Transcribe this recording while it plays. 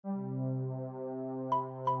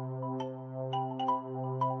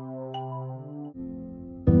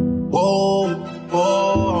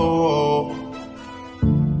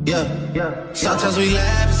Yeah. Sometimes we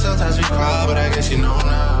laugh and sometimes we cry, but I guess you know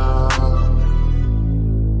now.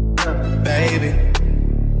 Baby,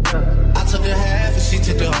 I took a half and she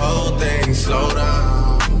took the whole thing. Slow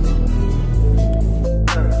down,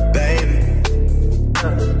 baby.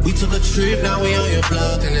 We took a trip, now we on your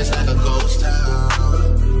block and it's like a ghost town.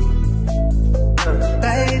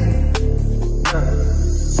 Baby,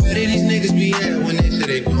 where did these niggas be at when they say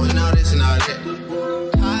they doing all this and all that?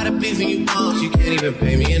 Tired of beefing you bombs, you can't even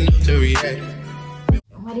pay me enough to react.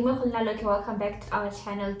 Welcome back to our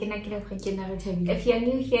channel. If you're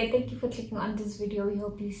new here, thank you for clicking on this video. We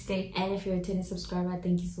hope you stay. And if you're a returning subscriber,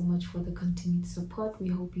 thank you so much for the continued support. We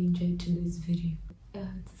hope you enjoyed today's video.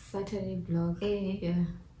 It's a Saturday vlog. Yeah.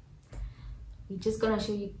 We're just gonna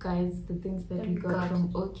show you guys the things that we got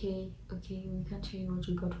from okay, we can't show you what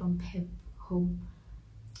we got from Pep home.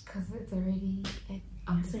 Because it's already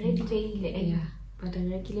late. Yeah. But a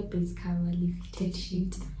regular base cover, fitted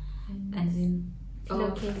sheet. And then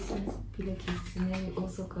pillowcases, and then we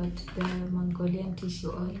also got the Mongolian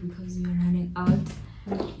tissue oil because we were running out.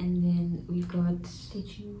 And then we got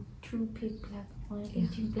true pig black one,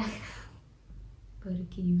 black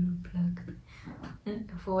Euro plug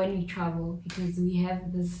for when we travel, because we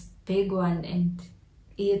have this big one and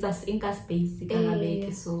it's as inka space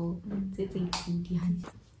so it's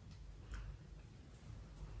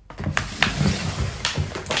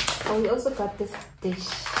we also got this dish.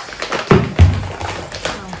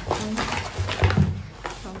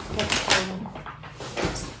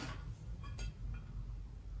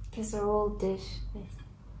 Casserole dish.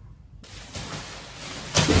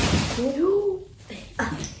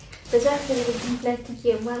 There's actually a plastic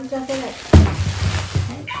here. One just like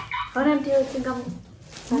how do you think I'm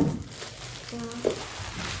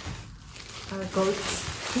goats?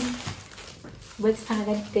 What's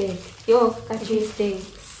dead? Yo, got you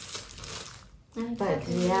steaks. But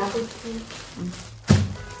yeah,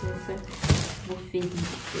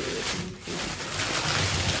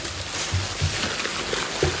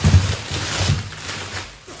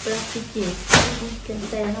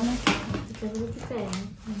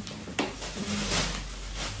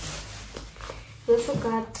 we also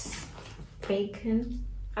got bacon.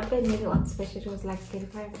 I paid maybe one special, it was like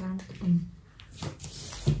 35 rand. And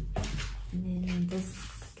then this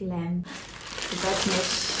lamb. We got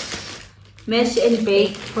mesh and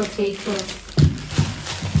baked potatoes.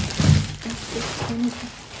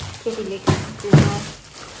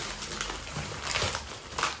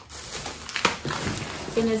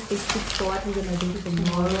 Finish biscuits for what we're gonna do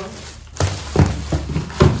tomorrow.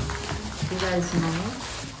 You guys know.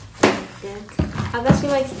 I guess you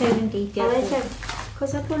like explaining details.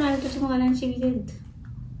 Because I put on to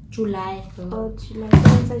July. Oh, July.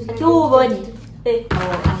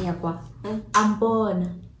 I'm born.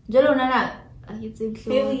 You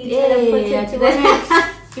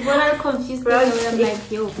wanna confuse me? I'm like,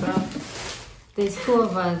 yo, bro. There's 2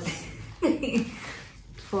 of us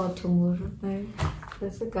for tomorrow.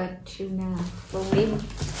 This got tuna. So maybe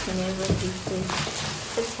whenever we say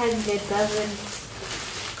sometimes there doesn't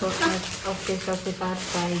go out of the shop without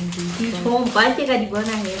buying these. So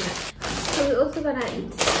we're also gonna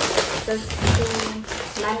eat this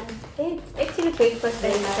like it's actually breakfast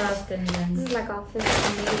and lunch. This is like our first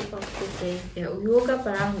meal of the day. Yeah, we woke up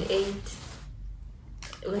around 8.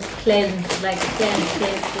 It was cleansed,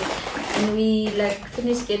 and we like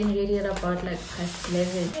finished getting ready at about like past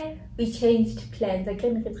 11. We changed plans. I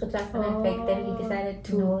came with class and back. Then we decided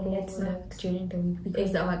to let's not during the week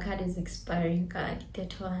because our card is expiring.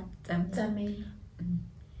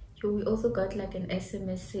 We also got like an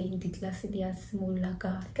SMS saying the class is small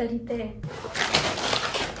card.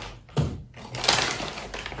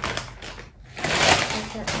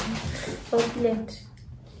 Oakland.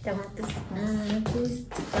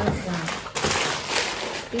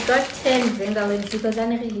 We got 10 Zenga because I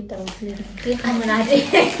never hit Oakland.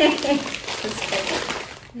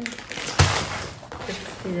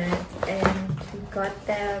 And we got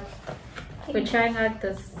we're trying out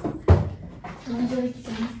this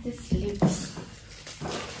lips.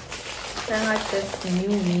 Trying out this new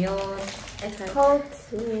meal. It's called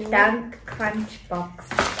Dunk Crunch Box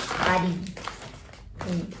Buddy.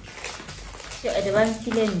 So the one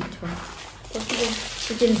feeling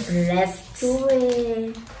chicken breast. They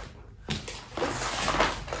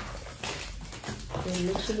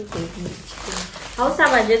literally gave me chicken. How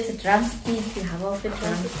some just drumsticks? You have also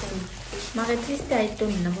drumsticks. My sister, I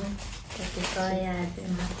don't know.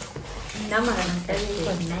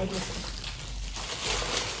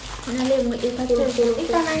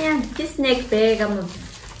 This neck bag.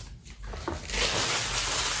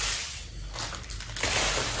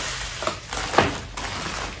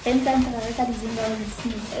 I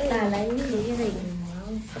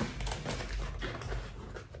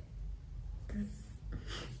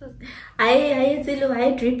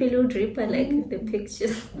drip like the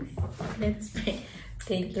pictures. Let's pray.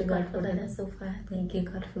 Thank you God for that so far. Thank you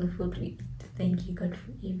God for the food we eat. Thank you God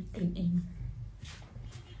for everything. Amen.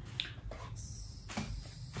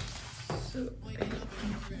 So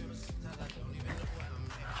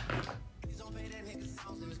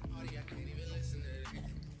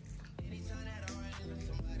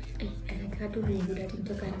I can't do really that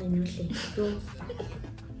into kind of new thing. So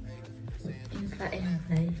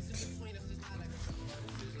anxiety.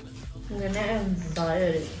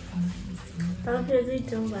 Anxiety. How does it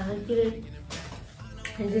do?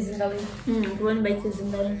 This is how one bite is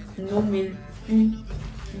in there. No milk.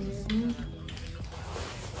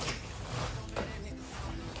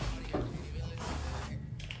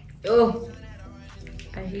 Oh,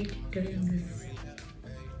 I hate doing this.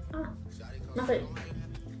 Nothing.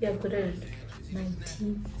 Yeah, put it. My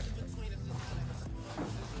teeth.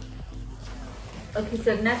 Okay,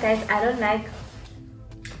 so now guys, I don't like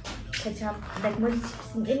ketchup, like more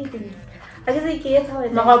chips in anything. I guess I can't how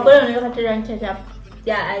it is. Ketchup.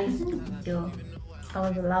 Yeah, I do. I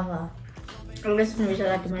was a lover. I was going to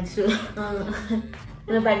like my too.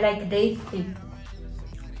 No, but like they think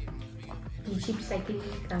the chips like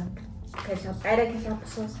ketchup. I like ketchup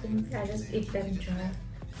sauce things. I just eat them dry.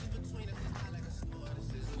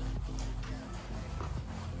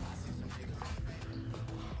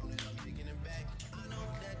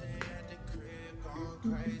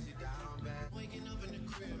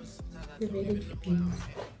 The very cute.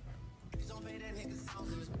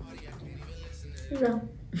 Yeah.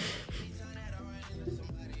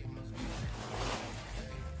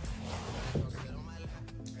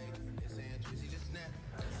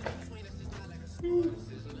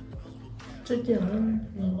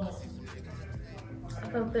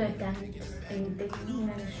 Probably done anything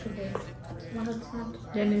sugar.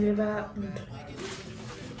 Then we were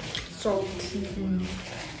salt.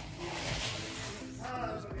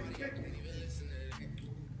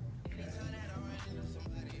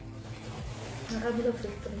 I will look at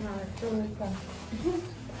the now.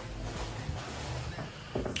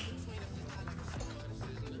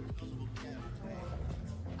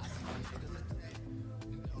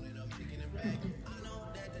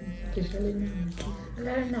 I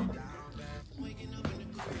don't know.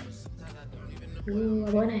 Ooh, I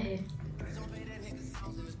want to hear.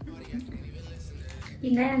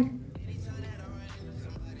 Inan.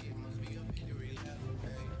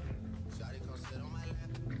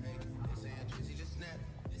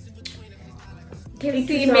 Can we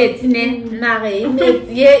see it?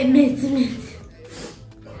 Yeah, it.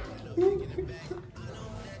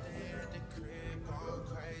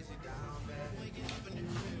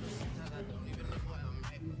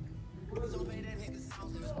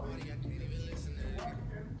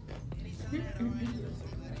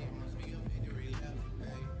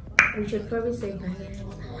 We should probably say bye.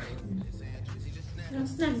 No,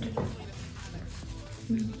 it's not.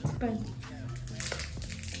 Bye.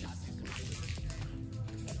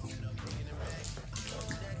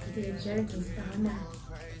 The jerk is down now.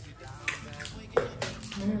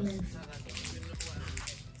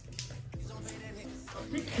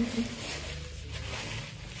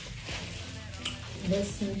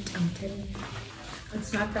 Listen, I'm telling you.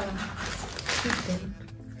 It's not that one.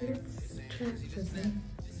 Let's try this in.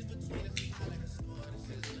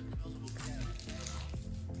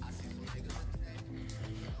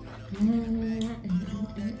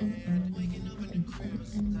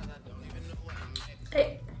 Hey,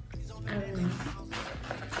 I don't know.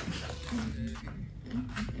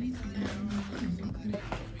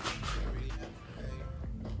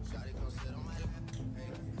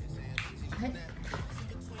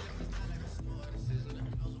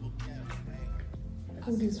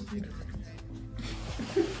 Food is beautiful.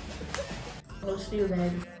 I'll see you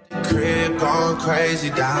guys. Crib going crazy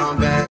down bad.